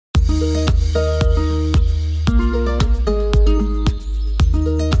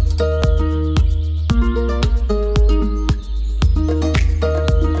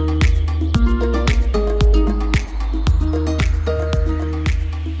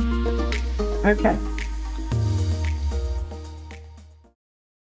Okay.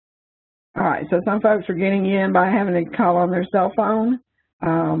 All right, so some folks are getting in by having to call on their cell phone,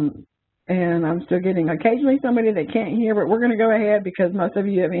 and I'm still getting occasionally somebody that can't hear, but we're going to go ahead because most of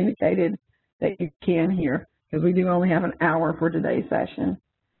you have indicated that you can hear, because we do only have an hour for today's session.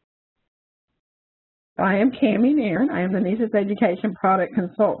 I am Cammie Nairn. I am the NCEES Education Product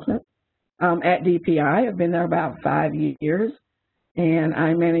Consultant at DPI. I've been there about 5 years, and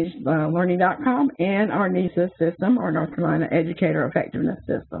I manage Learning.com and our NCEES system, our North Carolina Educator Effectiveness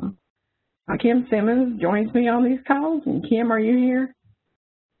System. Kim Simmons joins me on these calls. And Kim, are you here?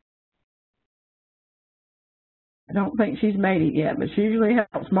 I don't think she's made it yet, but she usually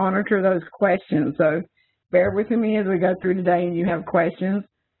helps monitor those questions. So bear with me as we go through today and you have questions.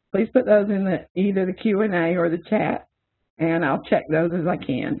 Please put those in either the Q&A or the chat, and I'll check those as I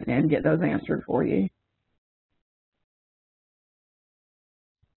can and get those answered for you.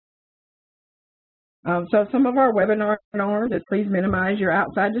 So some of our webinar norms is please minimize your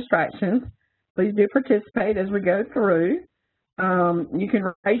outside distractions. Please do participate as we go through. You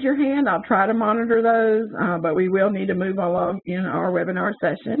can raise your hand. I'll try to monitor those, but we will need to move along in our webinar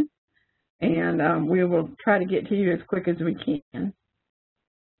session. And we will try to get to you as quick as we can.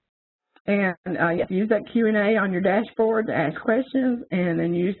 And yes, use that Q&A on your dashboard to ask questions, and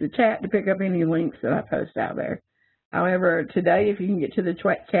then use the chat to pick up any links that I post out there. However, today, if you can get to the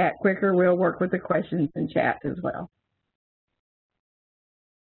chat quicker, we'll work with the questions in chat as well.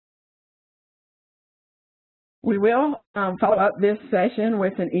 We will follow up this session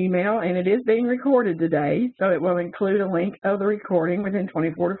with an email, and it is being recorded today, so it will include a link of the recording within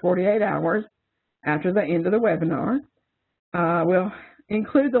 24 to 48 hours after the end of the webinar. We'll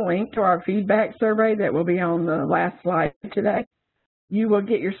include the link to our feedback survey that will be on the last slide today. You will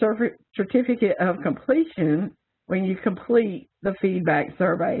get your certificate of completion when you complete the feedback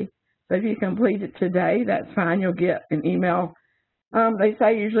survey. So if you complete it today, that's fine. You'll get an email. They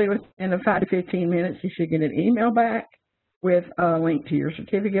say usually within 5 to 15 minutes you should get an email back with a link to your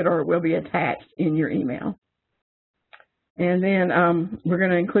certificate, or it will be attached in your email. And then we're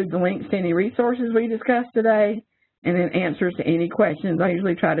going to include the links to any resources we discussed today, and then answers to any questions. I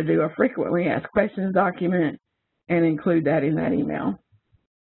usually try to do a frequently asked questions document and include that in that email.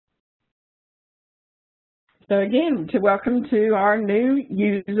 So again, to welcome to our new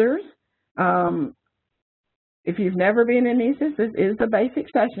users. If you've never been in NCEES, this is the basic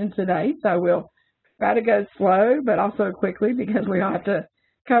session today, so we'll try to go slow but also quickly, because we have to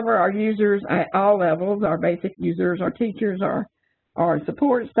cover our users at all levels, our basic users, our teachers, our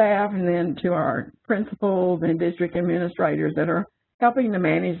support staff, and then to our principals and district administrators that are helping to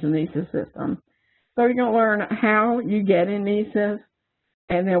manage the NCEES system. So you're going to learn how you get in NCEES,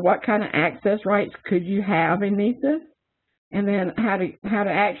 and then what kind of access rights could you have in NCEES, and then how to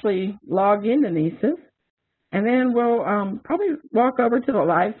actually log into NCEES. And then we'll probably walk over to the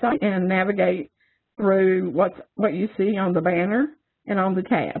live site and navigate through what you see on the banner and on the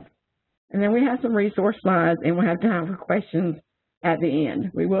tab. And then we have some resource slides, and we'll have time for questions at the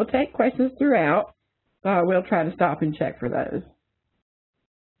end. We will take questions throughout, so we'll try to stop and check for those.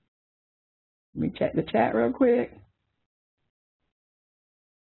 Let me check the chat real quick.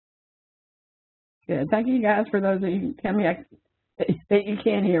 Good. Thank you guys for those that you tell me that you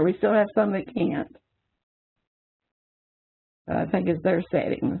can hear. We still have some that can't. I think it's their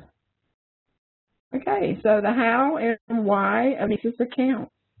settings. Okay, so the how and why of NCEES account.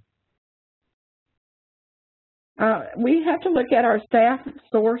 We have to look at our staff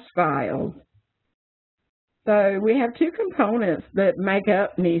source files. So we have two components that make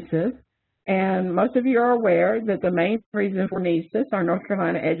up NCEES, and most of you are aware that the main reason for NCEES, our North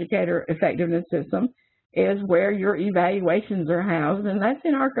Carolina Educator Effectiveness System, is where your evaluations are housed, and that's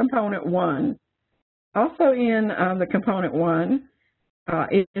in our component 1. Also in the component 1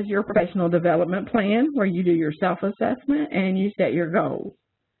 is your professional development plan, where you do your self-assessment and you set your goals.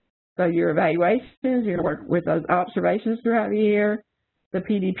 So your evaluations, you work with those observations throughout the year. The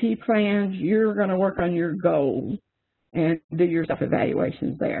PDP plans, you're going to work on your goals and do your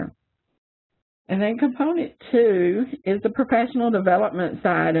self-evaluations there. And then component 2 is the professional development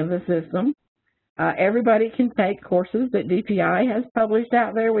side of the system. Everybody can take courses that DPI has published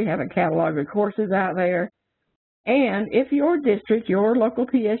out there. We have a catalog of courses out there. And if your district, your local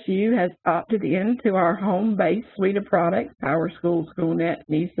PSU, has opted into our home-based suite of products, PowerSchool, SchoolNet,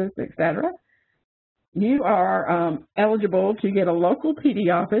 NCEES, etc., you are eligible to get a local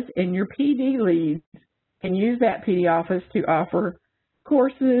PD office, and your PD leads can use that PD office to offer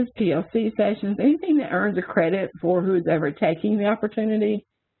courses, PLC sessions, anything that earns a credit for who's ever taking the opportunity.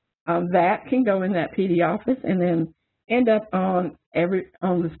 That can go in that PD office, and then end up on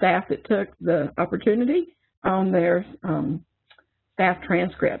the staff that took the opportunity on their staff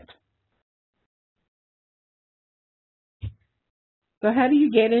transcript. So how do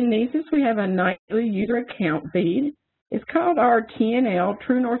you get in NCEES? We have a nightly user account feed. It's called our TNL,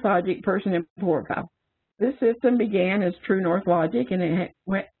 True North Logic Person Import File. This system began as True North Logic, and it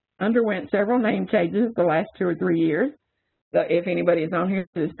underwent several name changes the last 2 or 3 years. So if anybody is on here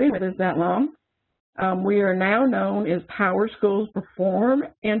that's been with us that long, we are now known as PowerSchool's Perform,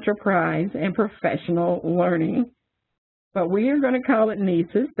 Enterprise, and Professional Learning. But we are going to call it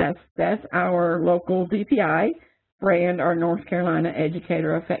NCEES. That's our local DPI brand, our North Carolina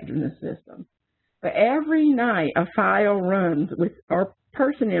Educator Effectiveness System. But every night a file runs with our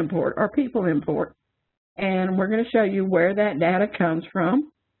person import, our people import, and we're going to show you where that data comes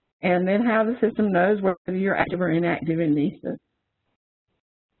from and then how the system knows whether you're active or inactive in NCEES.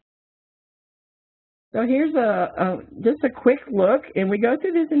 So here's just a quick look, and we go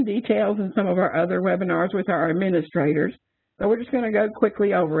through this in details in some of our other webinars with our administrators. So we're just going to go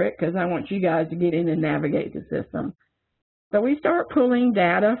quickly over it because I want you guys to get in and navigate the system. So we start pulling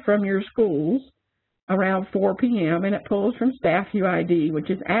data from your schools around 4 p.m. and it pulls from Staff UID,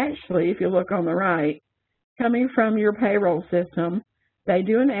 which is actually, if you look on the right, coming from your payroll system. They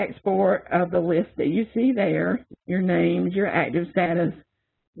do an export of the list that you see there, your names, your active status,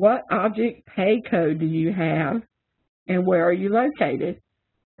 what object pay code do you have, and where are you located.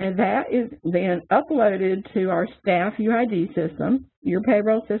 And that is then uploaded to our Staff UID system. Your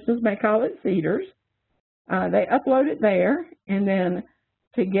payroll systems may call it CEDARS. They upload it there, and then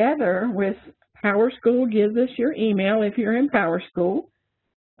together with PowerSchool gives us your email if you're in PowerSchool.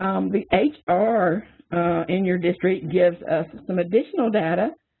 The HR in your district gives us some additional data.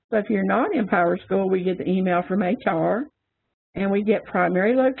 So if you're not in PowerSchool, we get the email from HR, and we get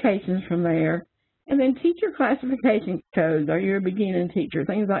primary locations from there. And then teacher classification codes, are you a beginning teacher,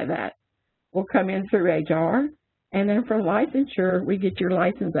 things like that, will come in through HR. And then from licensure, we get your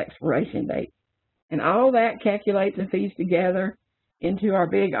license expiration date. And all that calculates and feeds together into our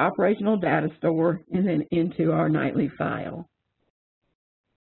big operational data store and then into our nightly file.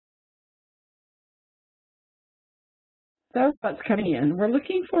 So what's coming in? We're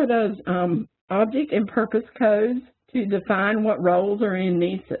looking for those object and purpose codes to define what roles are in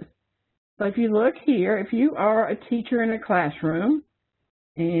NCEES. So if you look here, if you are a teacher in a classroom,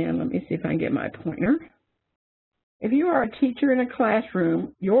 and let me see if I can get my pointer. If you are a teacher in a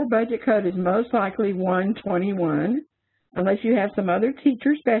classroom, your budget code is most likely 121. Unless you have some other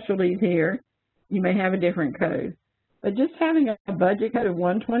teacher specialties here, you may have a different code. But just having a budget code of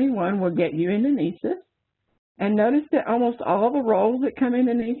 121 will get you into NCEES. And notice that almost all the roles that come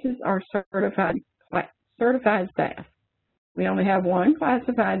into NCEES are certified staff. We only have one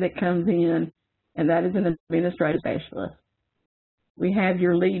classified that comes in, and that is an administrative specialist. We have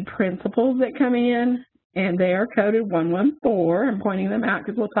your lead principals that come in, and they are coded 114. I'm pointing them out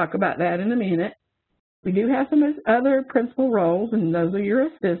because we'll talk about that in a minute. We do have some other principal roles, and those are your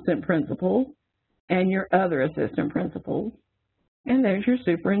assistant principals and your other assistant principals. And there's your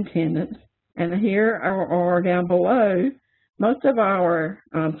superintendents. And here or down below, most of our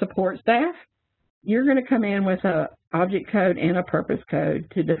support staff, you're going to come in with an object code and a purpose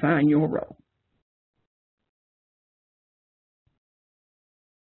code to define your role.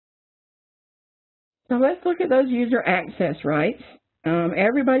 So let's look at those user access rights.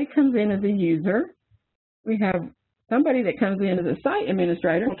 Everybody comes in as a user. We have somebody that comes in as a site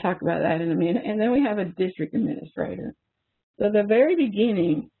administrator. We'll talk about that in a minute. And then we have a district administrator. So at the very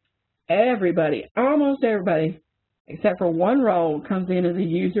beginning, everybody, almost everybody, except for one role, comes in as a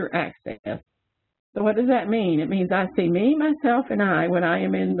user access. So what does that mean? It means I see me, myself, and I when I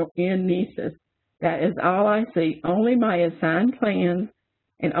am in NCEES. That is all I see, only my assigned plans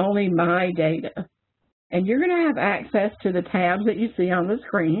and only my data. And you're going to have access to the tabs that you see on the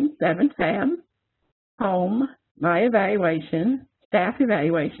screen, 7 tabs: Home, My Evaluation, Staff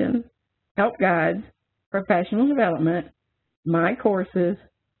Evaluation, Help Guides, Professional Development, My Courses,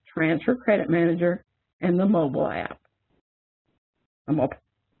 Transfer Credit Manager, and the mobile app. I'm going to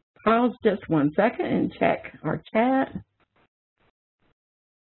pause just 1 second and check our chat.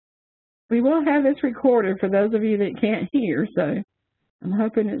 We will have this recorded for those of you that can't hear, so I'm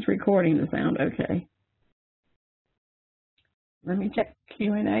hoping it's recording the sound okay. Let me check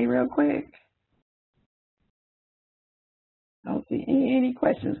Q&A real quick. I don't see any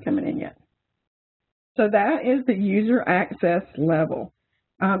questions coming in yet. So that is the user access level.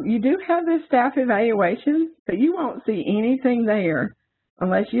 You do have this staff evaluation, but you won't see anything there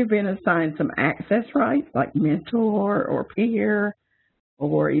unless you've been assigned some access rights like mentor or peer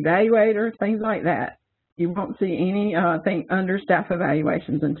or evaluator, things like that. You won't see anything under staff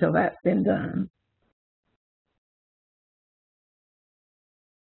evaluations until that's been done.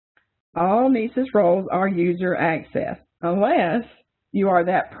 All NCEES roles are user access, unless you are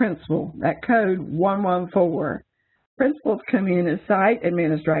that principal, that code 114. Principals come in as site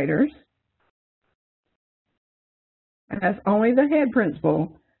administrators, and that's only the head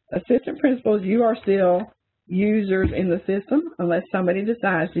principal. Assistant principals, you are still users in the system unless somebody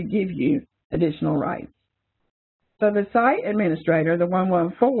decides to give you additional rights. So the site administrator, the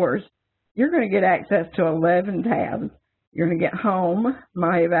 114s, you're going to get access to 11 tabs. You're going to get home,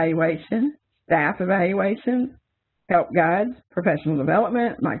 my evaluation, staff evaluations, help guides, professional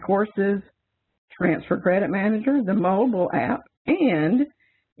development, my courses, transfer credit manager, the mobile app, and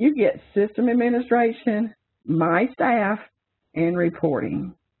you get system administration, my staff, and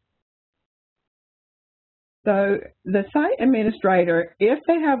reporting. So the site administrator, if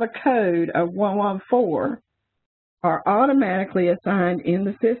they have a code of 114, are automatically assigned in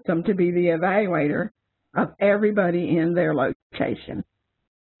the system to be the evaluator of everybody in their location.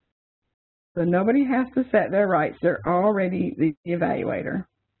 So nobody has to set their rights. They're already the evaluator.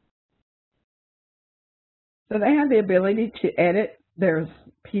 So they have the ability to edit their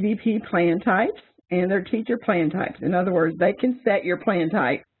PDP plan types and their teacher plan types. In other words, they can set your plan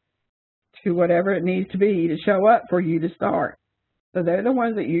type to whatever it needs to be to show up for you to start. So they're the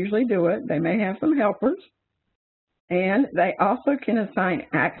ones that usually do it. They may have some helpers. And they also can assign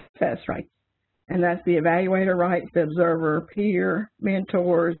access rights. And that's the evaluator rights, the observer, peer,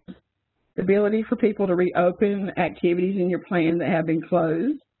 mentors, the ability for people to reopen activities in your plan that have been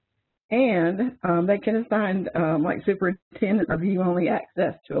closed. And they can assign, like superintendent or view-only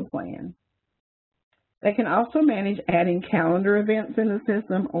access to a plan. They can also manage adding calendar events in the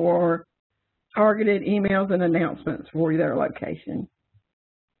system or targeted emails and announcements for their location.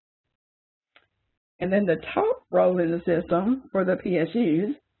 And then the top role in the system for the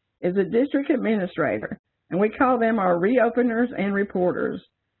PSUs is a district administrator. And we call them our reopeners and reporters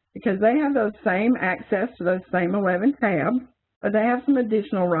because they have those same access to those same 11 tabs, but they have some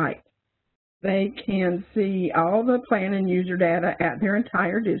additional rights. They can see all the plan and user data at their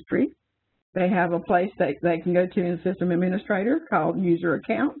entire district. They have a place that they can go to in System Administrator called User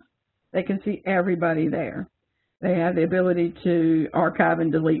Accounts. They can see everybody there. They have the ability to archive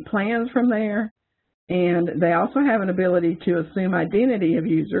and delete plans from there. And they also have an ability to assume identity of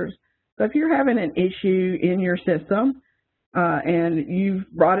users. So if you're having an issue in your system and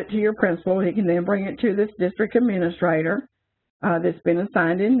you've brought it to your principal, he can then bring it to this district administrator that's been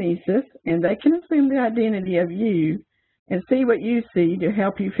assigned in NCEES, and they can assume the identity of you and see what you see to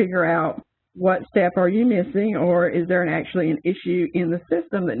help you figure out what step are you missing, or is there actually an issue in the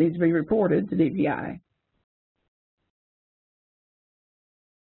system that needs to be reported to DPI.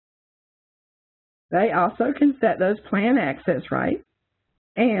 They also can set those plan access rights,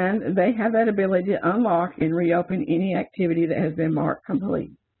 and they have that ability to unlock and reopen any activity that has been marked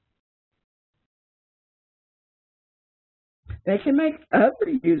complete. They can make other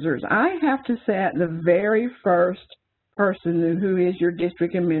users. I have to set the very first person who is your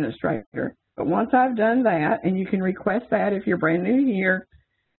district administrator. But once I've done that, and you can request that if you're brand new here,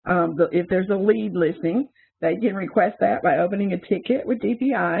 if there's a lead listing, they can request that by opening a ticket with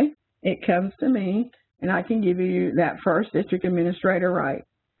DPI. It comes to me, and I can give you that first district administrator right.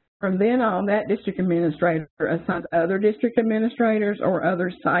 From then on, that district administrator assigns other district administrators or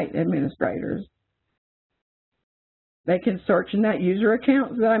other site administrators. They can search in that user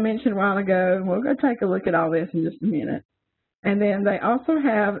accounts that I mentioned a while ago, and we'll go take a look at all this in just a minute. And then they also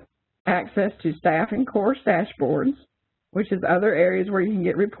have access to staff and course dashboards, which is other areas where you can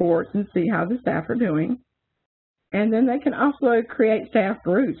get reports and see how the staff are doing. And then they can also create staff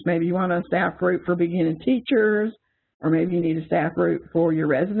groups. Maybe you want a staff group for beginning teachers, or maybe you need a staff group for your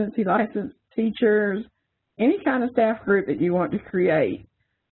residency licensed teachers. Any kind of staff group that you want to create,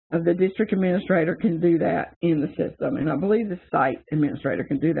 the district administrator can do that in the system. And I believe the site administrator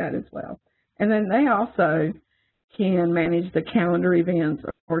can do that as well. And then they also can manage the calendar events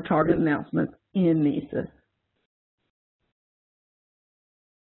or target announcements in NCEES.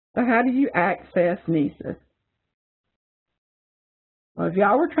 So how do you access NCEES? Well, if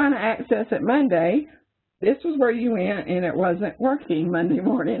y'all were trying to access it Monday, this was where you went, and it wasn't working Monday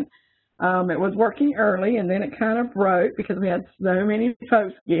morning. It was working early, and then it kind of broke because we had so many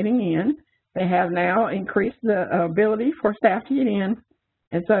folks getting in. They have now increased the ability for staff to get in,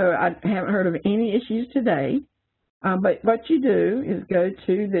 and so I haven't heard of any issues today. But what you do is go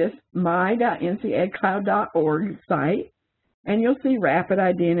to this my.ncedcloud.org site, and you'll see Rapid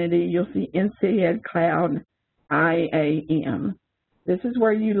Identity. You'll see NCED Cloud IAM. This is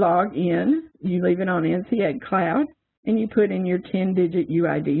where you log in. You leave it on NCEES Cloud, and you put in your 10-digit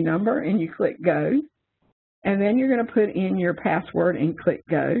UID number, and you click Go. And then you're going to put in your password and click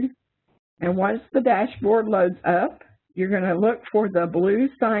Go. And once the dashboard loads up, you're going to look for the blue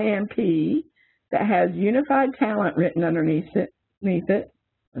cyan P that has Unified Talent written underneath it.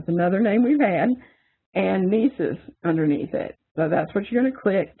 That's another name we've had, and NCEES underneath it. So that's what you're going to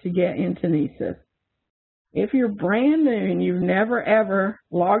click to get into NCEES. If you're brand new and you've never ever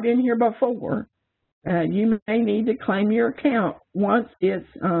logged in here before, you may need to claim your account once it's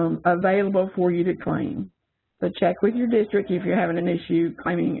available for you to claim. So check with your district if you're having an issue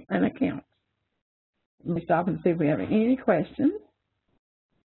claiming an account. Let me stop and see if we have any questions.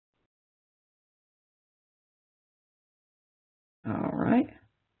 All right.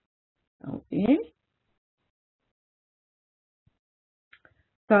 Okay.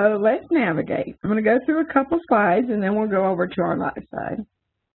 So let's navigate. I'm going to go through a couple slides and then we'll go over to our live side.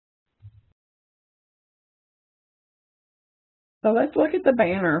 So let's look at the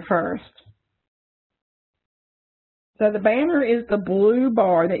banner first. So the banner is the blue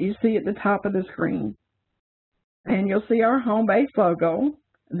bar that you see at the top of the screen. And you'll see our home base logo,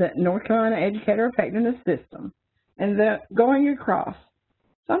 the North Carolina Educator Effectiveness System. And going across,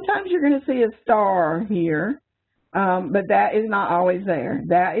 sometimes you're going to see a star here, but that is not always there.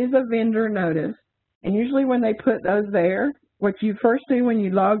 That is a vendor notice. And usually when they put those there, what you first do when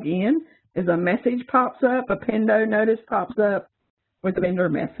you log in is a message pops up, a Pendo notice pops up with the vendor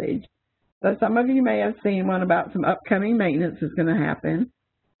message. So some of you may have seen one about some upcoming maintenance that's going to happen,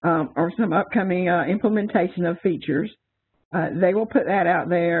 or some upcoming implementation of features. They will put that out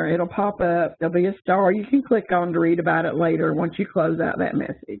there. It'll pop up. There'll be a star you can click on to read about it later once you close out that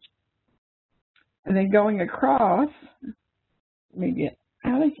message. And then going across, let me get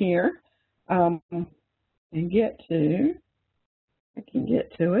out of here and get to, I can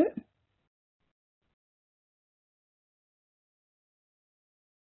get to it.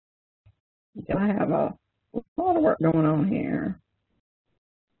 I have a lot of work going on here.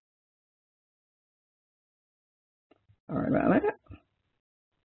 Sorry about that.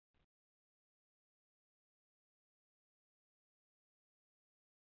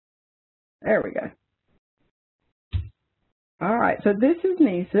 There we go. All right, so this is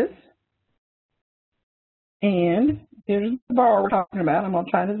NCEES. And here's the bar we're talking about. I'm going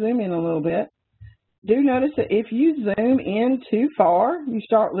to try to zoom in a little bit. Do notice that if you zoom in too far, you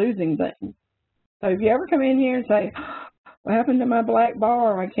start losing things. So if you ever come in here and say, what happened to my black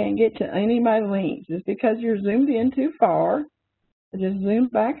bar? I can't get to any of my links. It's because you're zoomed in too far. Just zoom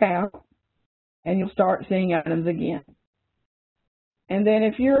back out, and you'll start seeing items again. And then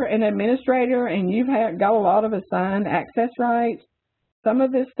if you're an administrator and you've got a lot of assigned access rights, some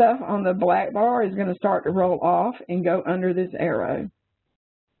of this stuff on the black bar is going to start to roll off and go under this arrow.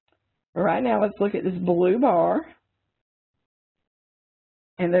 But right now, let's look at this blue bar.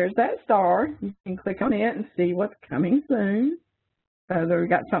 And there's that star. You can click on it and see what's coming soon. So we've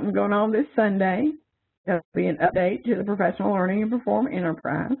got something going on this Sunday. There'll be an update to the Professional Learning and Perform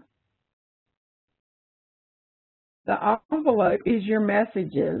Enterprise. The envelope is your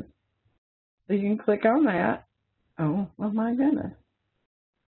messages. So you can click on that. Oh my goodness.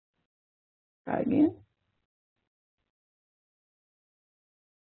 Try again.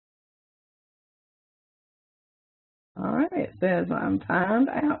 All right, it says I'm timed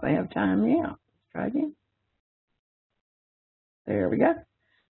out. They have timed me out. Let's try again. There we go.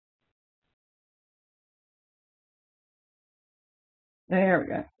 There we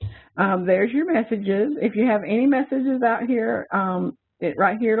go. There's your messages. If you have any messages out here,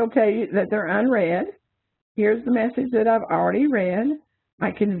 right here it'll tell you that they're unread. Here's the message that I've already read. I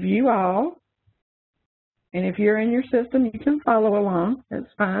can view all. And if you're in your system, you can follow along. That's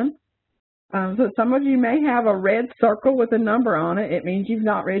fine. So some of you may have a red circle with a number on it. It means you've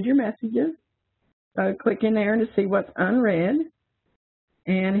not read your messages. So click in there to see what's unread.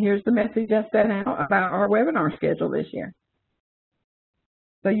 And here's the message I sent out about our webinar schedule this year.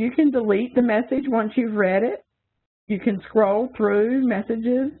 So you can delete the message once you've read it. You can scroll through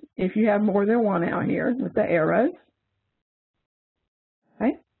messages if you have more than one out here with the arrows.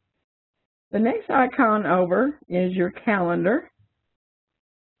 Okay. The next icon over is your calendar.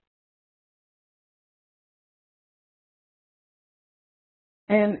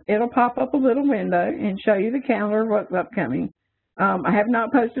 And it'll pop up a little window and show you the calendar of what's upcoming. I have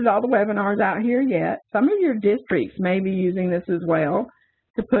not posted all the webinars out here yet. Some of your districts may be using this as well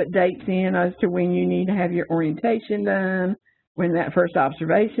to put dates in as to when you need to have your orientation done, when that first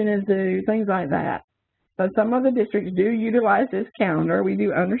observation is due, things like that. So some of the districts do utilize this calendar. We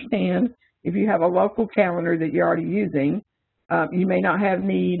do understand if you have a local calendar that you're already using, You may not have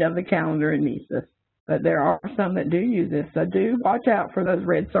need of the calendar in NCEES, but there are some that do use this. So do watch out for those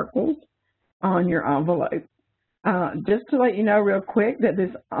red circles on your envelope. Just to let you know real quick that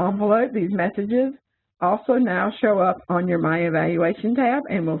this envelope, these messages, also now show up on your My Evaluation tab,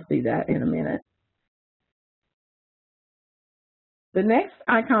 and we'll see that in a minute. The next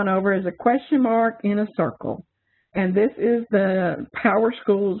icon over is a question mark in a circle, and this is the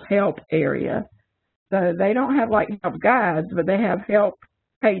PowerSchool's help area. So they don't have like help guides, but they have help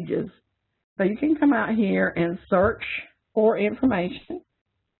pages. So you can come out here and search for information.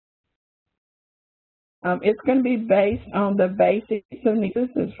 It's going to be based on the basics of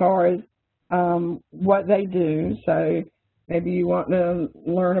NCEES as far as what they do. So maybe you want to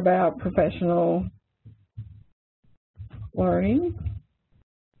learn about professional learning.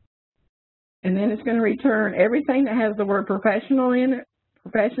 And then it's going to return everything that has the word professional in it,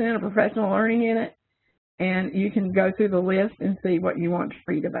 profession or professional learning in it. And you can go through the list and see what you want to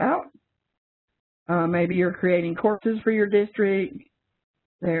read about. Maybe you're creating courses for your district.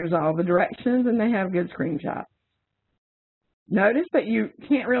 There's all the directions, and they have good screenshots. Notice that you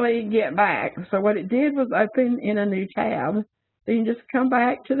can't really get back. So what it did was open in a new tab. So you can just come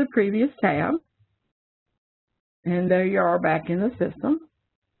back to the previous tab. And there you are back in the system.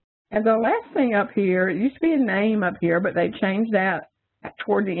 And the last thing up here, it used to be a name up here, but they changed that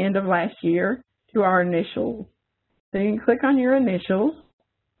toward the end of last year to our initials. So you can click on your initials,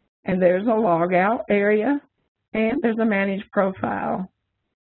 and there's a logout area, and there's a manage profile.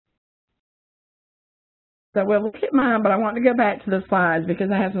 So we'll look at mine, but I want to go back to the slides because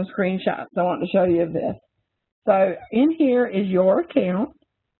I have some screenshots I want to show you of this. So in here is your account.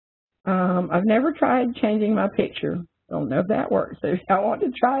 I've never tried changing my picture. Don't know if that works. So if y'all want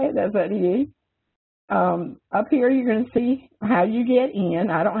to try it, that's up to you. Up here, you're going to see how you get in.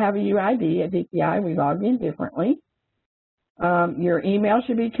 I don't have a UID at DPI. We log in differently. Your email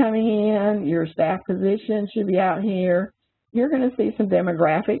should be coming in. Your staff position should be out here. You're going to see some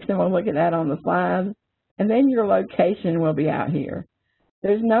demographics, and we'll look at that on the slides. And then your location will be out here.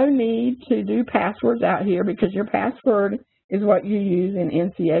 There's no need to do passwords out here because your password is what you use in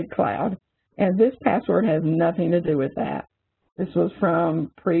NCEES Cloud. And this password has nothing to do with that. This was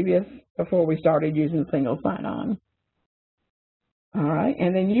from before we started using single sign-on. All right,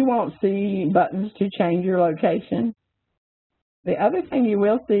 and then you won't see buttons to change your location. The other thing you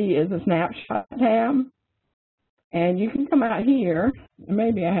will see is a snapshot tab. And you can come out here.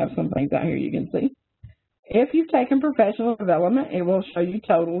 Maybe I have some things out here you can see. If you've taken professional development, it will show you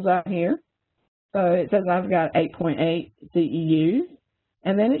totals out here. So it says I've got 8.8 CEUs.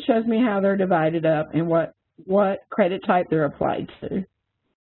 And then it shows me how they're divided up and what credit type they're applied to.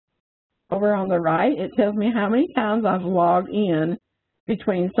 Over on the right, it tells me how many times I've logged in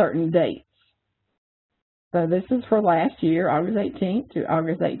between certain dates. So this is for last year, August 18th to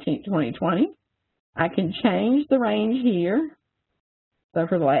August 18th, 2020. I can change the range here. So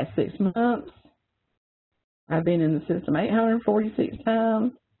for the last 6 months, I've been in the system 846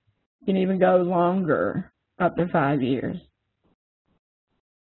 times. You can even go longer, up to 5 years.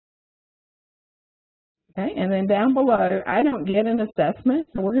 Okay, and then down below, I don't get an assessment,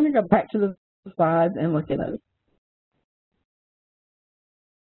 so we're going to go back to the slides and look at those.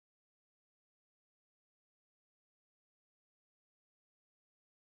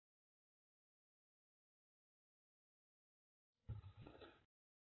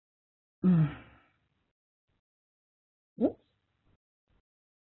 Oops.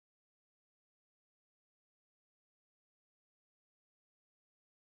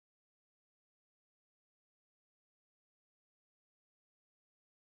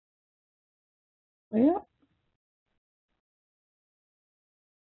 Yeah.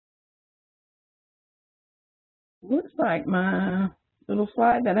 Looks like my little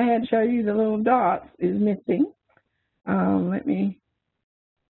slide that I had to show you, the little dots, is missing. Let me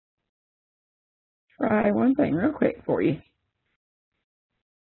try one thing real quick for you.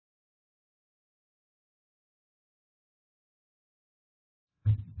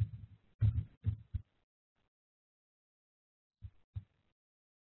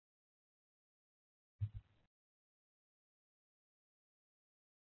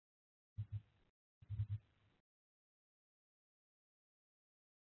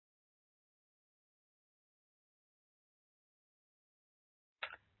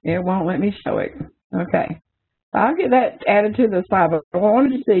 It won't let me show it. Okay. I'll get that added to the slide, but I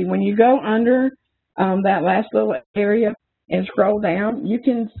wanted to see, when you go under that last little area and scroll down, you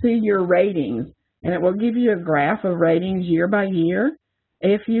can see your ratings, and it will give you a graph of ratings year by year.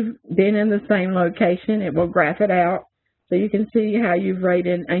 If you've been in the same location, it will graph it out so you can see how you've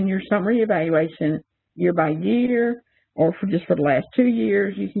rated in your summary evaluation year by year, or for just for the last 2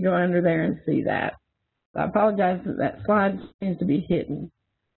 years, you can go under there and see that. So I apologize that that slide seems to be hidden.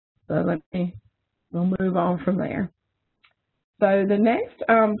 So we'll move on from there. So the next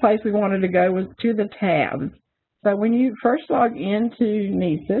place we wanted to go was to the tabs. So when you first log into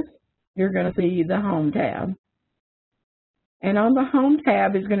NCEES, you're going to see the Home tab. And on the Home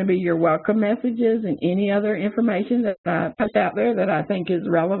tab is going to be your welcome messages and any other information that I post out there that I think is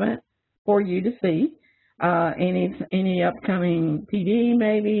relevant for you to see. Any upcoming PD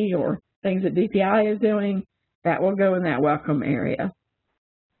maybe, or things that DPI is doing, that will go in that welcome area.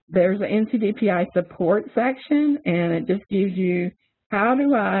 There's an NCDPI support section, and it just gives you, how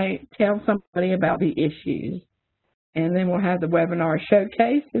do I tell somebody about the issues? And then we'll have the webinar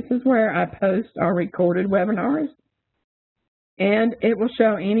showcase. This is where I post our recorded webinars. And it will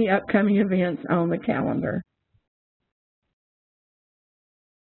show any upcoming events on the calendar.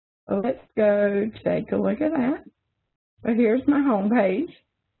 So let's go take a look at that. So here's my home page.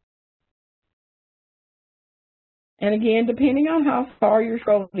 And again, depending on how far you're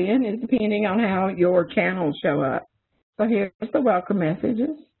scrolled in is depending on how your channels show up. So here's the welcome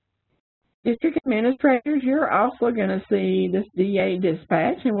messages. District administrators, you're also going to see this DA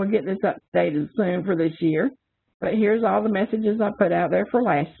dispatch, and we'll get this updated soon for this year. But here's all the messages I put out there for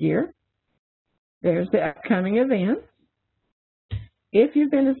last year. There's the upcoming events. If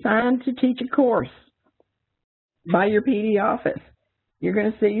you've been assigned to teach a course by your PD office, you're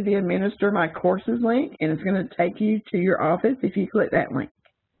going to see the Administer My Courses link, and it's going to take you to your office if you click that link.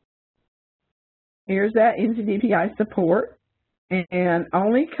 Here's that NCDPI support, and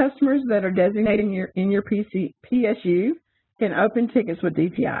only customers that are designated in your PSU can open tickets with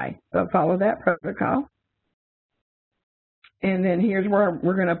DPI. So follow that protocol. And then here's where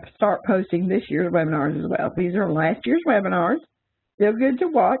we're going to start posting this year's webinars as well. These are last year's webinars. They're good to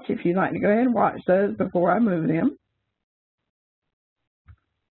watch if you'd like to go ahead and watch those before I move them.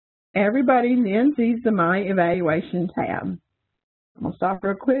 Everybody then sees the My Evaluation tab. I'm going to stop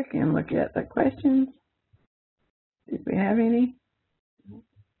real quick and look at the questions, see if we have any.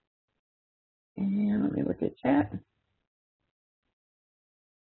 And let me look at chat.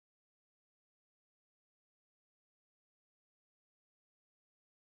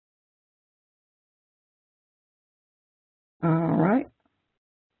 All right.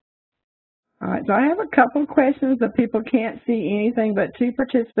 All right, so I have a couple of questions that people can't see anything but two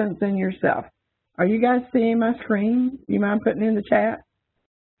participants and yourself. Are you guys seeing my screen? You mind putting in the chat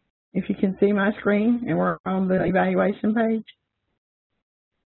if you can see my screen and we're on the evaluation page?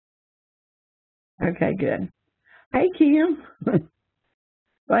 Okay, good. Hey, Kim.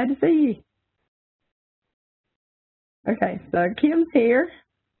 Glad to see you. Okay, so Kim's here.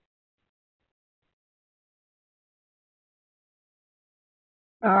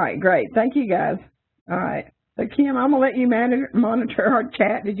 All right, great. Thank you, guys. All right. So, Kim, I'm going to let you monitor our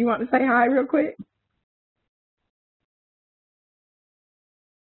chat. Did you want to say hi real quick?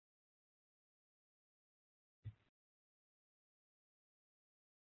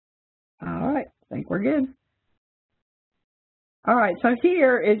 All right. I think we're good. All right. So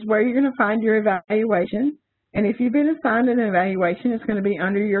here is where you're going to find your evaluation. And if you've been assigned an evaluation, it's going to be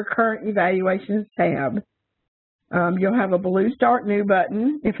under your current evaluations tab. You'll have a blue Start New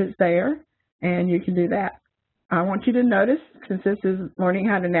button if it's there, and you can do that. I want you to notice, since this is learning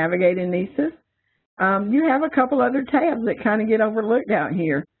how to navigate in NCEES, you have a couple other tabs that kind of get overlooked out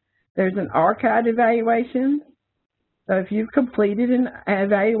here. There's an archived evaluation. So if you've completed an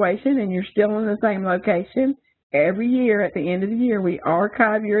evaluation and you're still in the same location, every year at the end of the year, we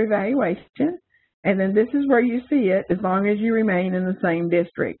archive your evaluation, and then this is where you see it as long as you remain in the same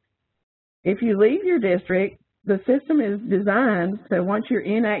district. If you leave your district, the system is designed so once you're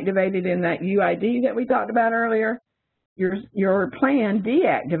inactivated in that UID that we talked about earlier, your plan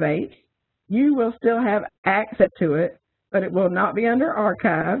deactivates. You will still have access to it, but it will not be under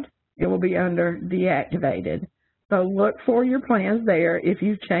archived. It will be under deactivated. So look for your plans there if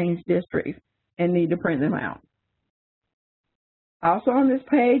you've changed districts and need to print them out. Also on this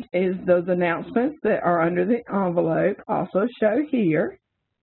page is those announcements that are under the envelope, also show here.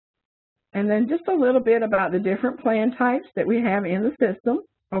 And then just a little bit about the different plan types that we have in the system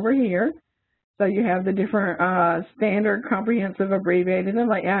over here. So you have the different standard, comprehensive, abbreviated, and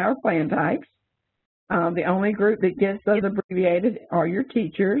late hour plan types. The only group that gets those abbreviated are your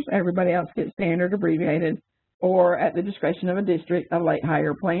teachers. Everybody else gets standard, abbreviated, or at the discretion of a district, a late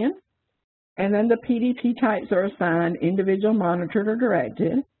hire plan. And then the PDP types are assigned individual, monitored, or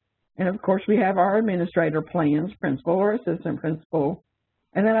directed. And of course, we have our administrator plans, principal or assistant principal.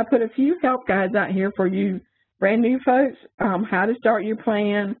 And then I put a few help guides out here for you brand new folks, how to start your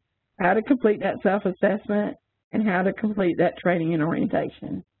plan, how to complete that self-assessment, and how to complete that training and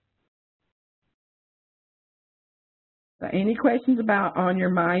orientation. So any questions about on your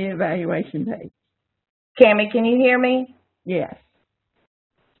My Evaluation page? Cammie, can you hear me? Yes.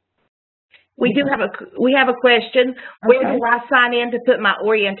 We have a question. Where do I sign in to put my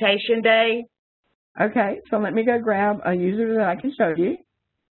orientation day? Okay, so let me go grab a user that I can show you.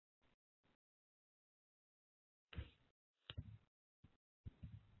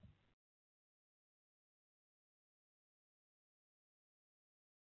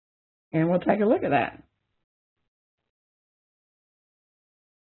 And we'll take a look at that.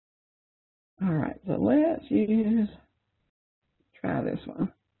 All right, so let's try this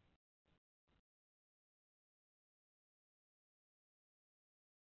one.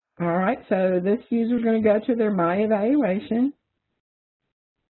 All right, so this user is going to go to their My Evaluation.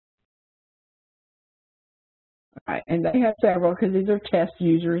 All right, and they have several because these are test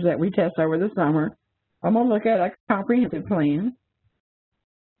users that we test over the summer. I'm going to look at a comprehensive plan.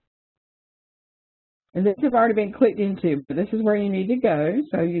 And this has already been clicked into, but this is where you need to go.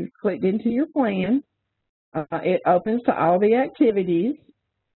 So you've clicked into your plan. It opens to all the activities.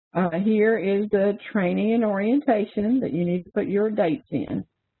 Here is the training and orientation that you need to put your dates in.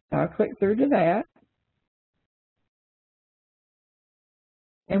 So I'll click through to that.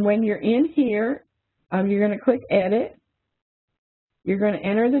 And when you're in here, you're going to click Edit. You're going to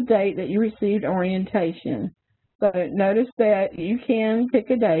enter the date that you received orientation. So notice that you can pick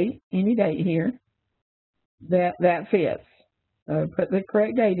a date, any date here, that fits. So put the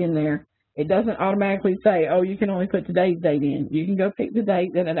correct date in there. It doesn't automatically say, oh, you can only put today's date in. You can go pick the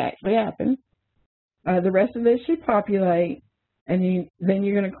date that it actually happened. The rest of this should populate, and then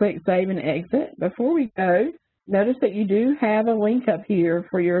you're going to click Save and Exit. Before we go, notice that you do have a link up here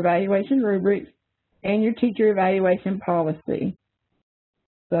for your evaluation rubrics and your teacher evaluation policy.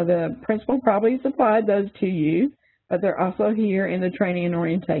 So the principal probably supplied those to you, but they're also here in the training and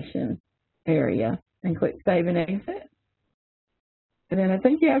orientation area. And click Save and Exit. And then I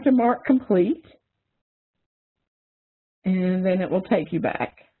think you have to mark Complete. And then it will take you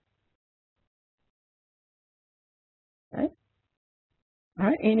back. Okay. All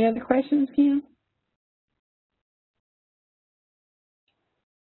right, any other questions, Kim?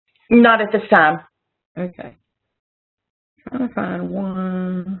 Not at this time. Okay. Trying to find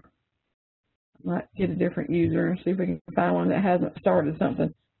one. I might get a different user and see if we can find one that hasn't started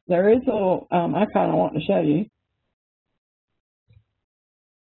something. There is a little icon I want to show you.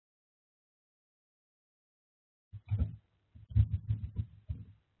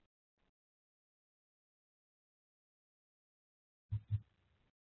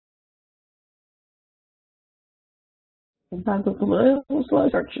 Sometimes it's a little slow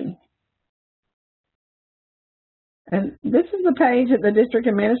searching. And this is the page that the district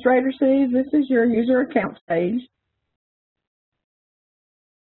administrator sees. This is your user accounts page.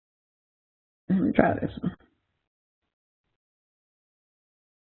 Let me try this one.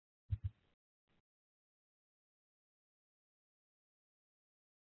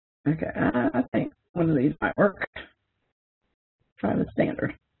 Okay, I think one of these might work. Try the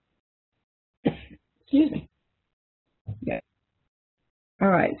standard. Excuse me. Okay. All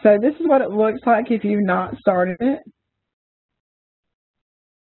right, so this is what it looks like if you've not started it.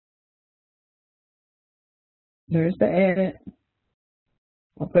 There's the edit.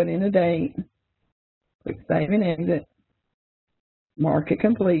 I'll put in a date. Click Save and Exit. Mark it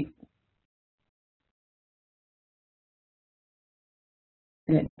complete.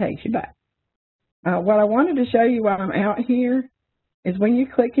 And it takes you back. What I wanted to show you while I'm out here is when you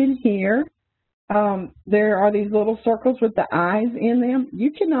click in here, there are these little circles with the eyes in them.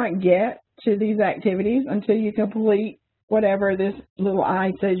 You cannot get to these activities until you complete whatever this little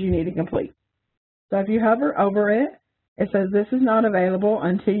eye says you need to complete. So if you hover over it, it says this is not available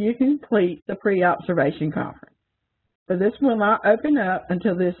until you complete the pre-observation conference. So this will not open up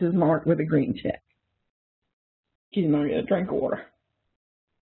until this is marked with a green check. Excuse me, I'm going to get a drink of water.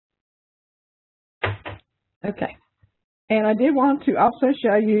 Okay. And I did want to also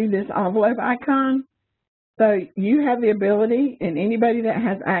show you this envelope icon. So you have the ability, and anybody that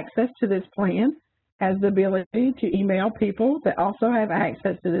has access to this plan has the ability to email people that also have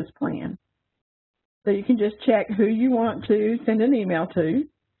access to this plan. So you can just check who you want to send an email to.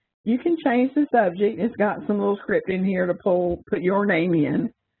 You can change the subject. It's got some little script in here to put your name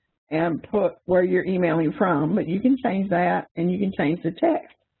in and put where you're emailing from, but you can change that, and you can change the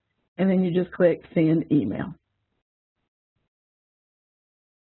text. And then you just click Send Email.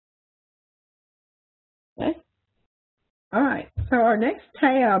 Okay. All right, so our next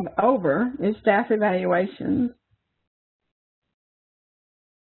tab over is Staff Evaluations.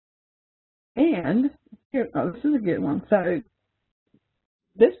 And Here, oh, this is a good one. So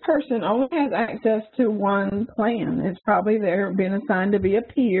this person only has access to one plan. It's probably they're been assigned to be a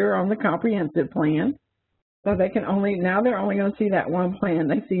peer on the comprehensive plan. So they can only, now they're only going to see that one plan.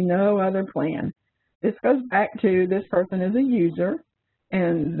 They see no other plan. This goes back to this person is a user,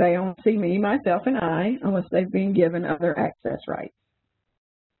 and they only see me, myself, and I, unless they've been given other access rights.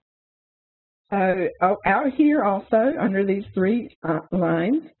 So out here also, under these three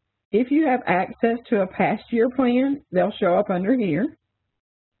lines, if you have access to a past year plan, they'll show up under here.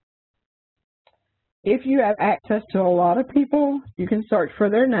 If you have access to a lot of people, you can search for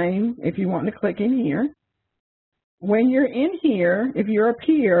their name if you want to click in here. When you're in here, if you're a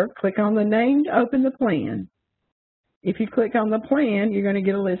peer, click on the name to open the plan. If you click on the plan, you're going to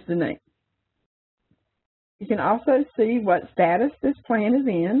get a list of names. You can also see what status this plan is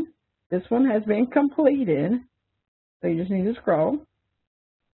in. This one has been completed, so you just need to scroll.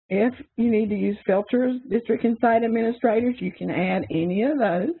 If you need to use filters, district and site administrators, you can add any of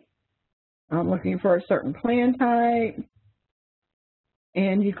those. I'm looking for a certain plan type,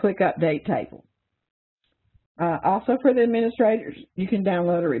 and you click Update Table. Also for the administrators, you can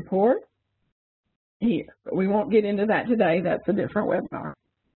download a report here, but we won't get into that today. That's a different webinar.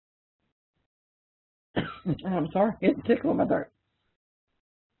 I'm sorry, it's tickling my throat.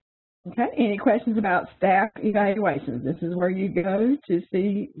 Okay, any questions about staff evaluations? This is where you go to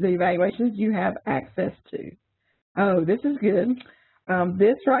see the evaluations you have access to. Oh, this is good.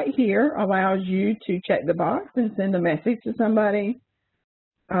 This right here allows you to check the box and send a message to somebody.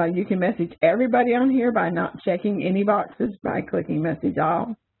 You can message everybody on here by not checking any boxes by clicking Message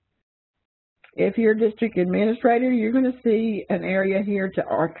All. If you're a district administrator, you're going to see an area here to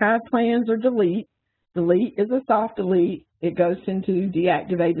archive plans or delete. Delete is a soft delete. It goes into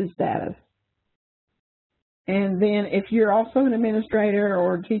deactivated status. And then if you're also an administrator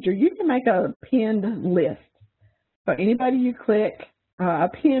or a teacher, you can make a pinned list. So anybody you click a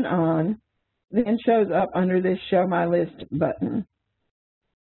pin on then shows up under this Show My List button.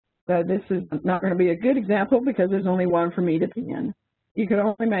 So this is not going to be a good example because there's only one for me to pin. You can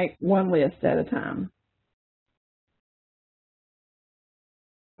only make one list at a time.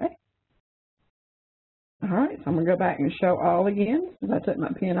 Okay. All right, so I'm going to go back and show all again since I took my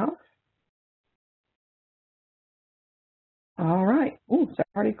pin off. All right. Ooh, it's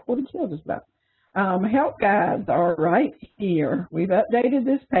already 1:45 just about. Help guides are right here. We've updated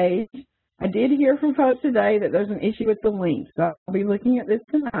this page. I did hear from folks today that there's an issue with the link, so I'll be looking at this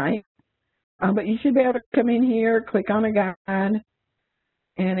tonight. But you should be able to come in here, click on a guide,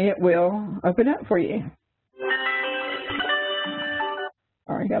 and it will open up for you.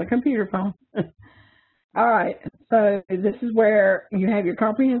 All right, got a computer phone. All right, so this is where you have your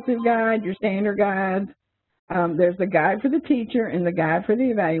comprehensive guide, your standard guides. There's the guide for the teacher and the guide for the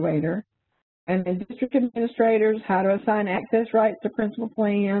evaluator. And then district administrators, how to assign access rights to principal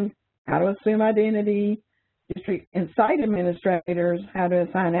plans, how to assume identity. District and site administrators, how to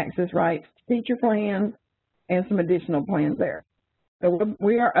assign access rights to teacher plans, and some additional plans there. So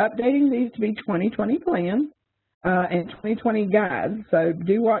we are updating these to be 2020 plans and 2020 guides. So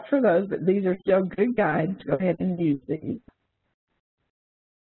do watch for those, but these are still good guides. Go ahead and use these.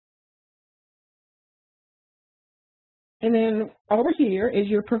 And then over here is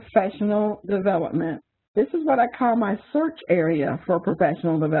your professional development. This is what I call my search area for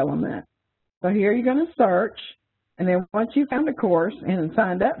professional development. So here you're going to search, and then once you found a course and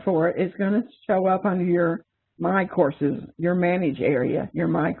signed up for it, it's going to show up under your My Courses, your Manage area, your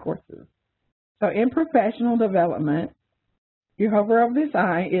My Courses. So in professional development, you hover over this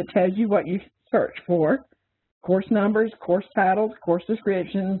eye, it tells you what you search for. Course numbers, course titles, course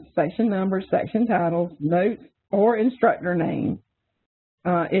descriptions, section numbers, section titles, notes, or instructor name.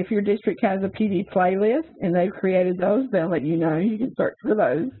 If your district has a PD playlist and they've created those, they'll let you know. You can search for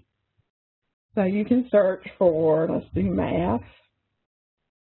those. So you can search for, let's do math.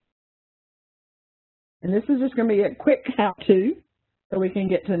 And this is just going to be a quick how-to so we can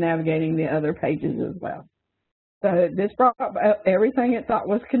get to navigating the other pages as well. So this brought up everything it thought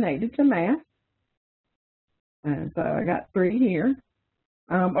was connected to math. And so I got 3 here.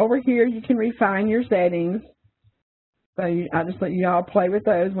 Over here you can refine your settings. So I'll just let you all play with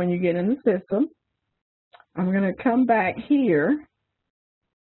those when you get in the system. I'm going to come back here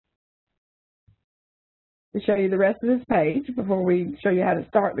to show you the rest of this page before we show you how to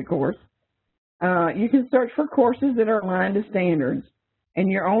start the course. You can search for courses that are aligned to standards, and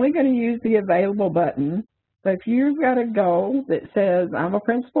you're only going to use the available button. So if you've got a goal that says, I'm a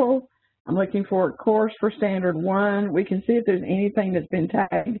principal, I'm looking for a course for Standard 1, we can see if there's anything that's been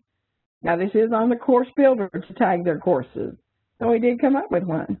tagged. Now this is on the course builder to tag their courses, so we did come up with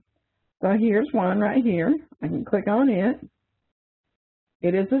one. So here's one right here. I can click on it.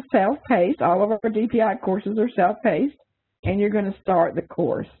 It is a self-paced. All of our DPI courses are self-paced, and you're going to start the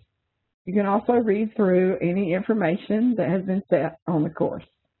course. You can also read through any information that has been set on the course.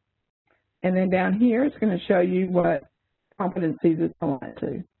 And then down here, it's going to show you what competencies it's aligned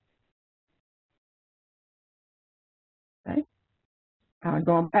to. Okay.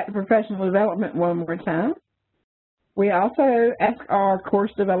 Going back to professional development one more time. We also ask our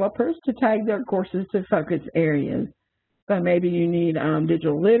course developers to tag their courses to focus areas. So maybe you need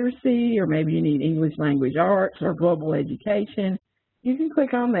digital literacy, or maybe you need English language arts or global education. You can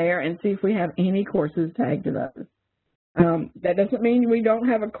click on there and see if we have any courses tagged to those. That doesn't mean we don't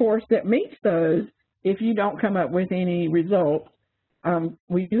have a course that meets those if you don't come up with any results.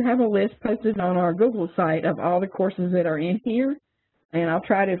 We do have a list posted on our Google site of all the courses that are in here, and I'll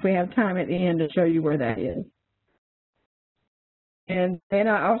try to, if we have time at the end, to show you where that is. And then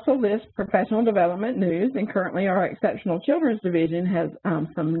I also list professional development news, and currently our Exceptional Children's Division has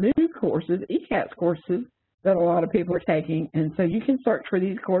some new courses, ECATS courses, that a lot of people are taking, and so you can search for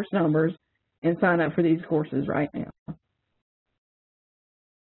these course numbers and sign up for these courses right now.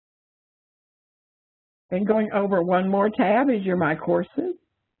 And going over one more tab is your My Courses.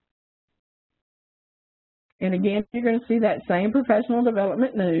 And again, you're going to see that same professional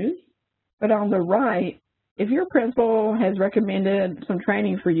development news, but on the right, if your principal has recommended some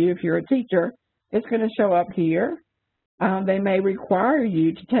training for you, if you're a teacher, it's going to show up here. They may require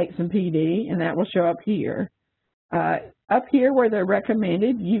you to take some PD, and that will show up here. Up here where they're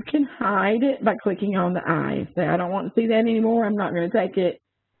recommended, you can hide it by clicking on the I. Say, I don't want to see that anymore, I'm not going to take it.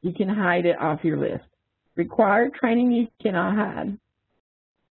 You can hide it off your list. Required training, you cannot hide.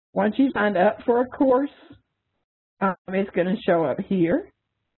 Once you've signed up for a course, it's going to show up here.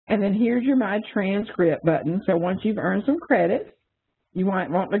 And then here's your My Transcript button. So once you've earned some credits, you might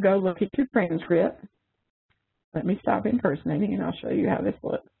want to go look at your transcript. Let me stop impersonating and I'll show you how this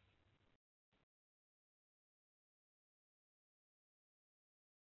looks.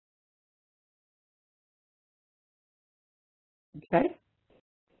 Okay.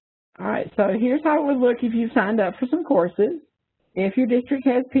 All right, so here's how it would look if you signed up for some courses. If your district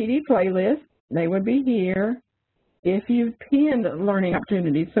has PD playlists, they would be here. If you've pinned learning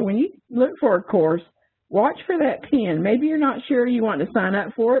opportunities, so when you look for a course, watch for that pin. Maybe you're not sure you want to sign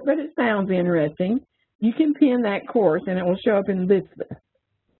up for it, but it sounds interesting. You can pin that course and it will show up in this list.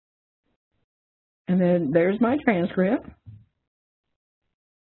 And then there's My Transcript.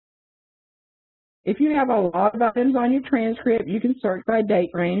 If you have a lot of items on your transcript, you can search by date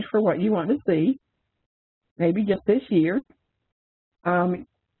range for what you want to see, maybe just this year.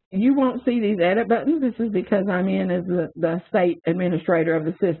 You won't see these edit buttons. This is because I'm in as the state administrator of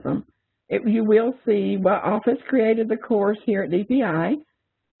the system. You will see what office created the course here at DPI,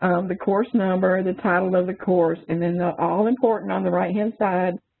 the course number, the title of the course, and then the all important on the right-hand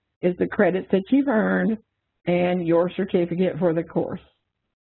side is the credits that you've earned and your certificate for the course.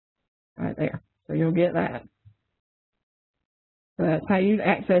 Right there. So you'll get that. So that's how you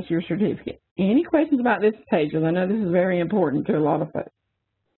access your certificate. Any questions about this page? Because I know this is very important to a lot of folks.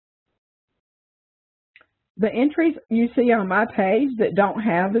 The entries you see on my page that don't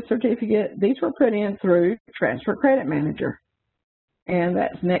have the certificate, these were put in through Transfer Credit Manager, and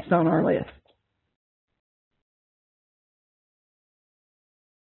that's next on our list.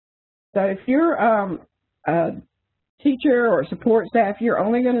 So if you're a teacher or support staff, you're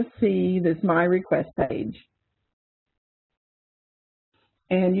only going to see this My Request page.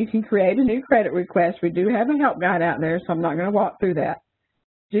 And you can create a new credit request. We do have a help guide out there, so I'm not going to walk through that.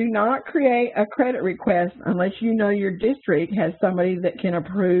 Do not create a credit request unless you know your district has somebody that can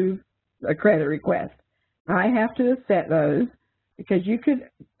approve a credit request. I have to set those because you could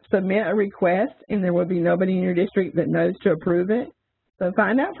submit a request and there will be nobody in your district that knows to approve it. So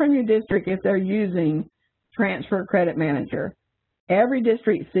find out from your district if they're using Transfer Credit Manager. Every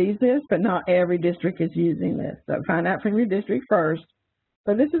district sees this, but not every district is using this. So find out from your district first.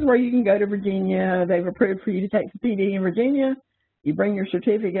 So this is where you can go to Virginia. They've approved for you to take the PD in Virginia. You bring your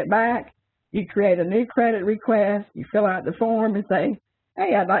certificate back, you create a new credit request, you fill out the form and say,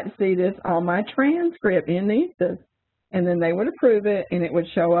 hey, I'd like to see this on my transcript in NCEES. And then they would approve it and it would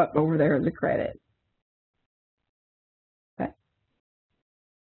show up over there as a credit. Okay.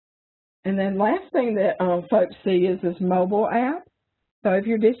 And then last thing that folks see is this mobile app. So if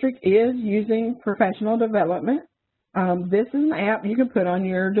your district is using professional development, this is an app you can put on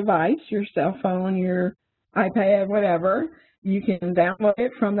your device, your cell phone, your iPad, whatever. You can download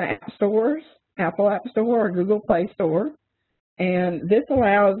it from the app stores, Apple App Store or Google Play Store. And this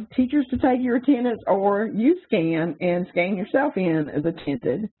allows teachers to take your attendance, or you scan and scan yourself in as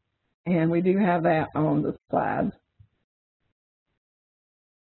attended. And we do have that on the slides.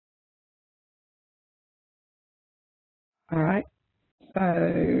 All right.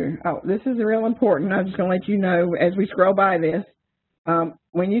 So, this is real important. I'm just going to let you know as we scroll by this.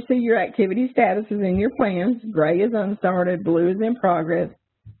 When you see your activity statuses in your plans, gray is unstarted, blue is in progress,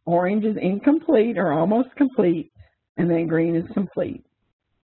 orange is incomplete or almost complete, and then green is complete.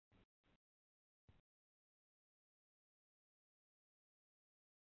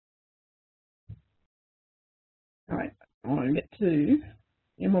 All right, I want to get to,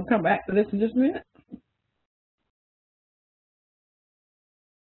 and we'll come back to this in just a minute.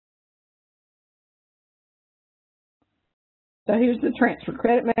 So here's the Transfer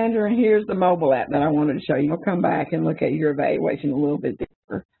Credit Manager, and here's the mobile app that I wanted to show you. We'll come back and look at your evaluation a little bit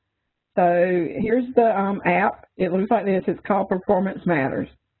deeper. So here's the app. It looks like this. It's called Performance Matters.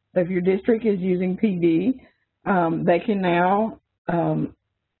 So if your district is using PD, they can now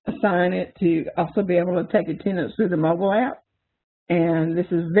assign it to also be able to take attendance through the mobile app. And this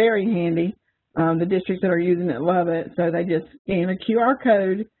is very handy. The districts that are using it love it. So they just scan a QR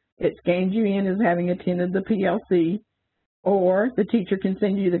code. It scans you in as having attended the PLC. Or the teacher can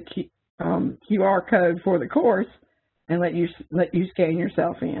send you the QR code for the course and let you scan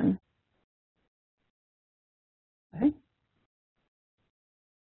yourself in. Okay.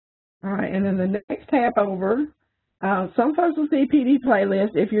 All right, and then the next tab over, some folks will see PD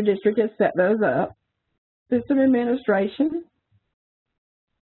playlists if your district has set those up. System administration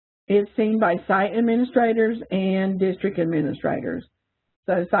is seen by site administrators and district administrators.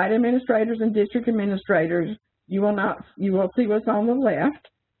 So site administrators and district administrators, you will see what's on the left.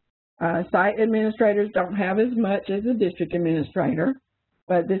 Site administrators don't have as much as the district administrator,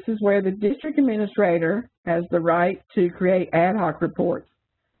 but this is where the district administrator has the right to create ad hoc reports.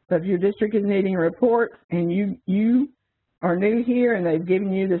 So if your district is needing a report and you are new here and they've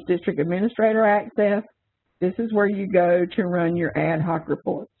given you this district administrator access, this is where you go to run your ad hoc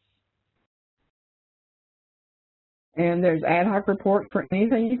reports. And there's ad hoc reports for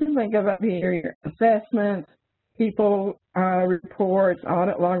anything you can think of up here, your assessments, people reports,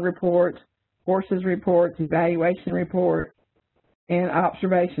 audit log reports, courses reports, evaluation reports, and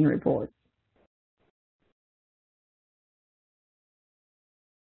observation reports.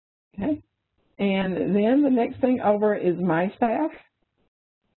 Okay. And then the next thing over is My Staff.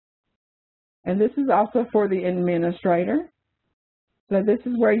 And this is also for the administrator. So this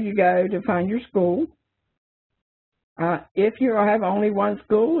is where you go to find your school. If you have only one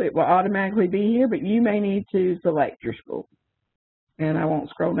school, it will automatically be here, but you may need to select your school. And I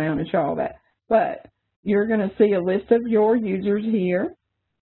won't scroll down and show all that. But you're going to see a list of your users here.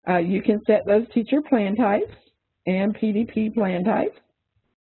 You can set those teacher plan types and PDP plan types.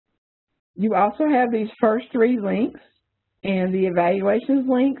 You also have these first three links, and the evaluations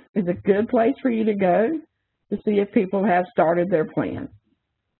links is a good place for you to go to see if people have started their plan.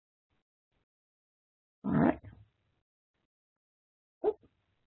 All right.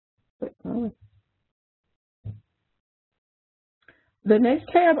 The next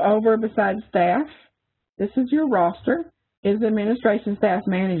tab over besides staff, this is your roster, is administration staff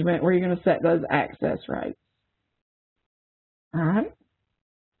management, where you're going to set those access rights. All right.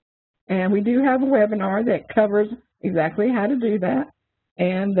 And we do have a webinar that covers exactly how to do that,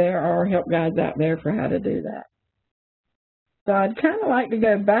 and there are help guides out there for how to do that. So I'd kind of like to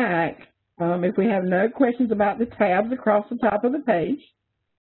go back, if we have no questions about the tabs across the top of the page.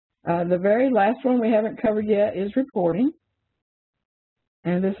 The very last one we haven't covered yet is reporting.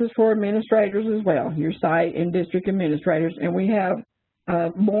 And this is for administrators as well, your site and district administrators. And we have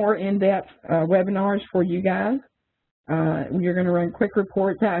more in-depth webinars for you guys. You're going to run quick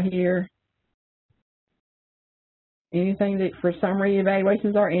reports out here. Anything that for summary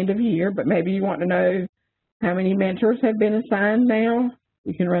evaluations are end of year, but maybe you want to know how many mentors have been assigned now.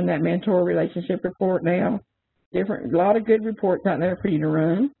 You can run that mentor relationship report now. A lot of good reports out there for you to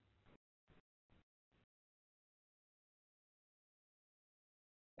run.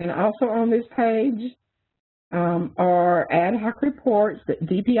 And also on this page are ad hoc reports that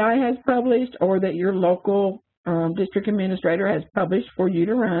DPI has published or that your local district administrator has published for you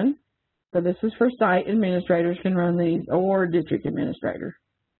to run. So this is for site administrators can run these, or district administrators.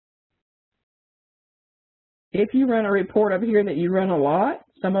 If you run a report up here that you run a lot,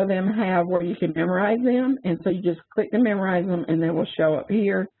 some of them have where you can memorize them, and so you just click to memorize them, and they will show up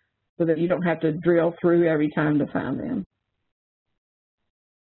here so that you don't have to drill through every time to find them.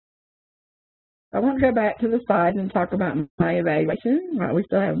 I want to go back to the slides and talk about my evaluation. Right, we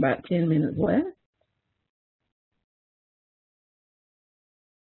still have about 10 minutes left.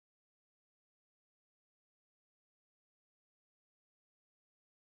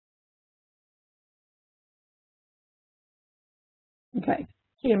 Okay.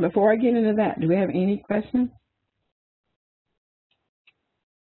 Kim, before I get into that, do we have any questions?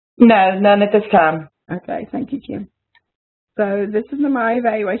 No, none at this time. Okay, thank you, Kim. So this is the My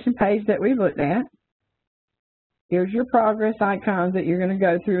Evaluation page that we looked at. Here's your progress icons that you're going to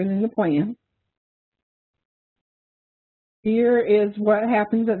go through in the plan. Here is what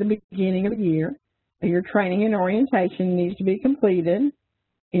happens at the beginning of the year. Your training and orientation needs to be completed.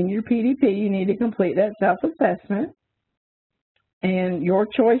 In your PDP, you need to complete that self-assessment. And your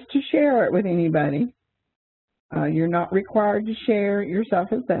choice to share it with anybody. You're not required to share your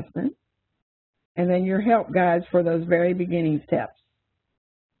self-assessment. And then your help guides for those very beginning steps.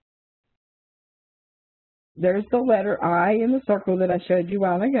 There's the letter I in the circle that I showed you a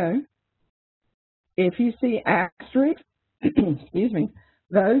while ago. If you see asterisk, excuse me,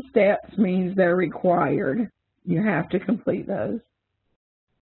 those steps means they're required. You have to complete those.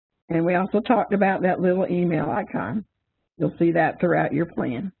 And we also talked about that little email icon. You'll see that throughout your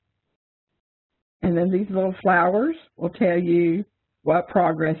plan. And then these little flowers will tell you what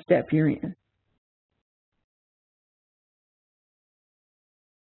progress step you're in.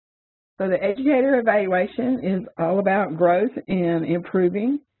 So the educator evaluation is all about growth and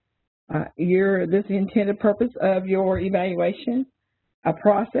improving. This is the intended purpose of your evaluation. A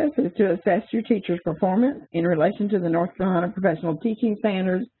process is to assess your teacher's performance in relation to the North Carolina Professional Teaching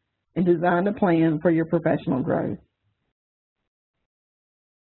Standards and design a plan for your professional growth.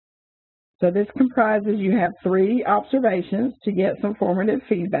 So this comprises, you have 3 observations to get some formative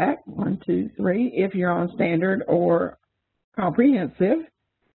feedback. 1, 2, 3, if you're on standard or comprehensive.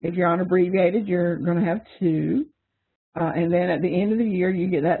 If you're on abbreviated, you're going to have 2. And then at the end of the year, you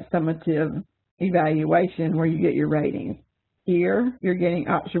get that summative evaluation where you get your ratings. Here, you're getting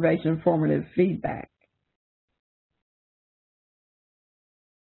observation formative feedback.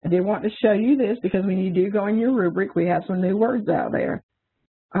 I did want to show you this because when you do go in your rubric, we have some new words out there.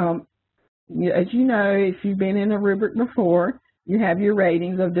 As you know, if you've been in a rubric before, you have your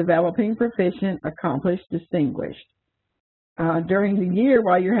ratings of developing, proficient, accomplished, distinguished. During the year,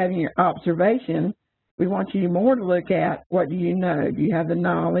 while you're having your observation, we want you more to look at what do you know. Do you have the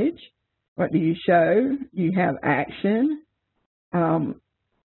knowledge? What do you show? Do you have action?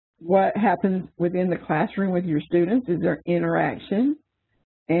 What happens within the classroom with your students? Is there interaction?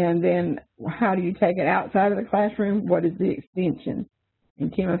 And then how do you take it outside of the classroom? What is the extension?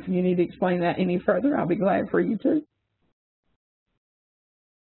 And Kim, if you need to explain that any further, I'll be glad for you to.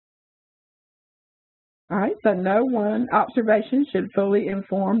 All right, so no one observation should fully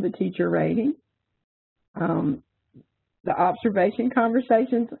inform the teacher rating. The observation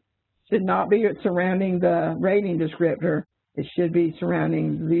conversations should not be surrounding the rating descriptor. It should be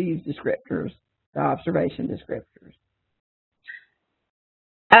surrounding these descriptors, the observation descriptors.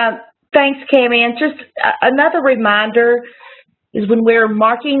 Thanks, Cammie. And just another reminder is when we're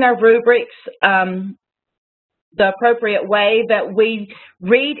marking our rubrics, the appropriate way that we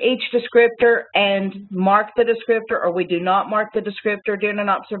read each descriptor and mark the descriptor, or we do not mark the descriptor during an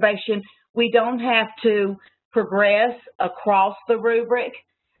observation. We don't have to progress across the rubric.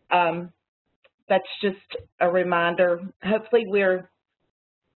 That's just a reminder. Hopefully we're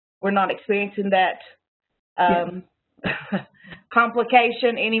not experiencing that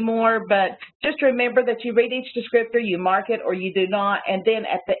complication anymore, but just remember that you read each descriptor, you mark it or you do not, and then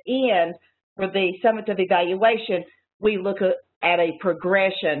at the end for the summative evaluation, we look at a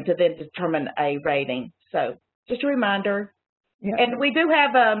progression to then determine a rating. So just a reminder. Yeah. And we do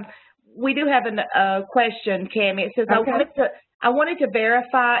have a question, Cammie. It says, okay. I wanted to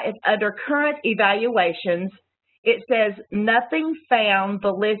verify if under current evaluations, it says nothing found,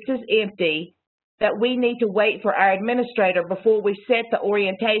 the list is empty, that we need to wait for our administrator before we set the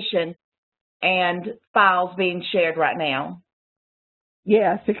orientation and files being shared right now.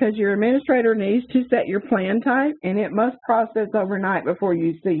 Yes, because your administrator needs to set your plan type, and it must process overnight before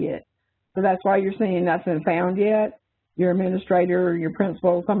you see it. So that's why you're seeing nothing found yet. Your administrator, your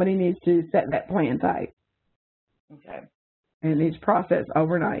principal, somebody needs to set that plan type. Okay. And it needs processed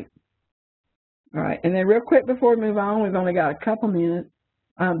overnight. All right, and then real quick before we move on, we've only got a couple minutes.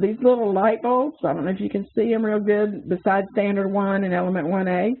 These little light bulbs, I don't know if you can see them real good, besides Standard 1 and Element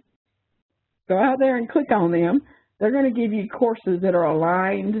 1A. Go out there and click on them. They're going to give you courses that are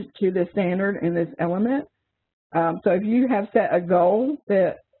aligned to this standard and this element. So if you have set a goal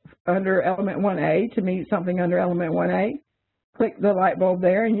that under Element 1A to meet something under Element 1A, click the light bulb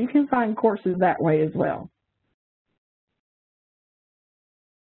there, and you can find courses that way as well.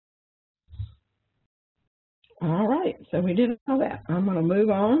 All right, so we did all that. I'm going to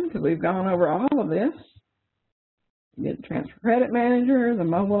move on because we've gone over all of this. Get the transfer credit manager, the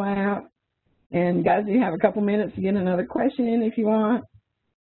mobile app, And guys, you have a couple minutes to get another question in if you want.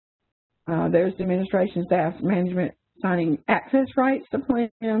 There's the administration staff management signing access rights to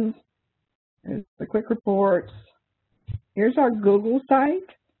plans. There's the quick reports. Here's our Google site.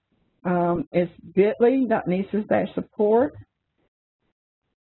 It's bit.ly.NCEES-support.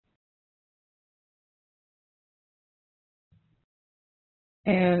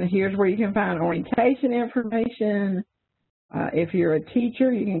 And here's where you can find orientation information. If you're a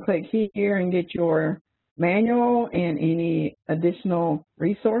teacher, you can click here and get your manual and any additional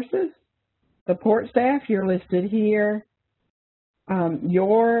resources. Support staff, you're listed here.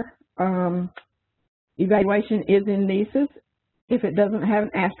 Your evaluation is in NCEES if it doesn't have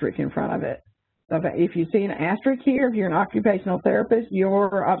an asterisk in front of it. So if you see an asterisk here, if you're an occupational therapist,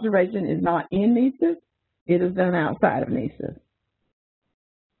 your observation is not in NCEES. It is done outside of NCEES.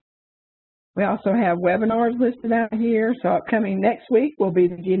 We also have webinars listed out here. So upcoming next week will be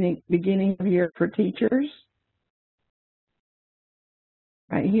the beginning of year for teachers.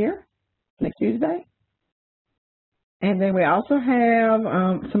 Right here, next Tuesday. And then we also have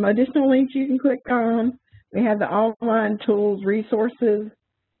some additional links you can click on. We have the online tools resources.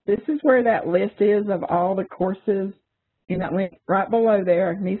 This is where that list is of all the courses in that link right below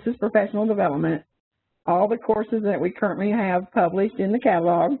there, NCEES Professional Development. All the courses that we currently have published in the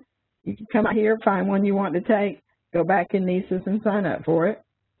catalog. You can come out here, find one you want to take, go back in NCEES and sign up for it.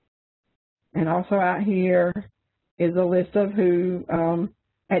 And also out here is a list of who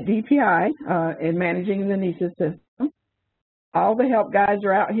at DPI in managing the NCEES system. All the help guides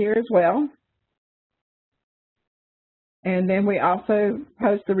are out here as well. And then we also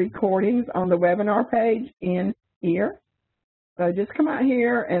post the recordings on the webinar page in here. So just come out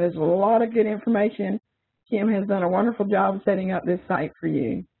here, and there's a lot of good information. Kim has done a wonderful job setting up this site for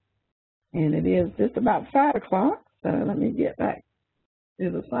you. And it is just about 5 o'clock, so let me get back to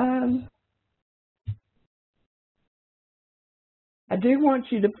the slides. I do want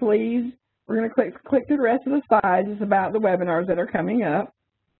you to please, we're going to click to the rest of the slides. It's about the webinars that are coming up.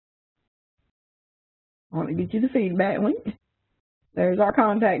 I want to get you the feedback link. There's our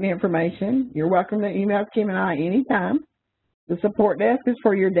contact information. You're welcome to email Kim and I anytime. The support desk is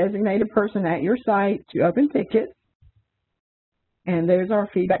for your designated person at your site to open tickets. And there's our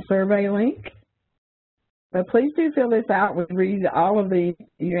feedback survey link. But please do fill this out. We read all of these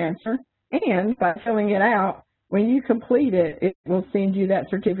you answer. And by filling it out, when you complete it, it will send you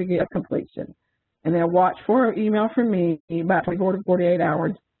that certificate of completion. And then watch for an email from me about 24 to 48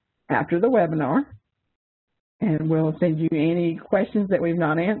 hours after the webinar. And we'll send you any questions that we've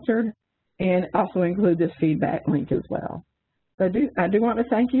not answered and also include this feedback link as well. So I do want to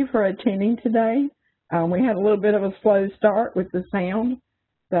thank you for attending today. We had a little bit of a slow start with the sound,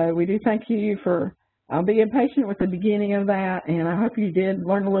 so we do thank you for being patient with the beginning of that, and I hope you did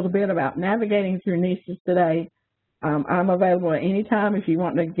learn a little bit about navigating through NCEES today. I'm available at any time if you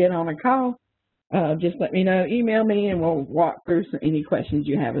want to get on a call. Just let me know, email me, and we'll walk through any questions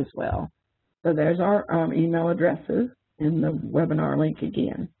you have as well. So there's our email addresses and the webinar link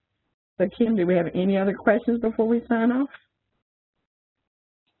again. So Kim, do we have any other questions before we sign off?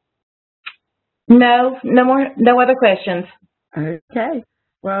 No other questions. Okay.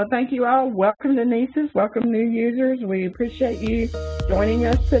 Well, thank you all. Welcome to NCEES. Welcome new users. We appreciate you joining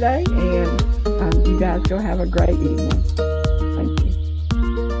us today, and you guys go have a great evening.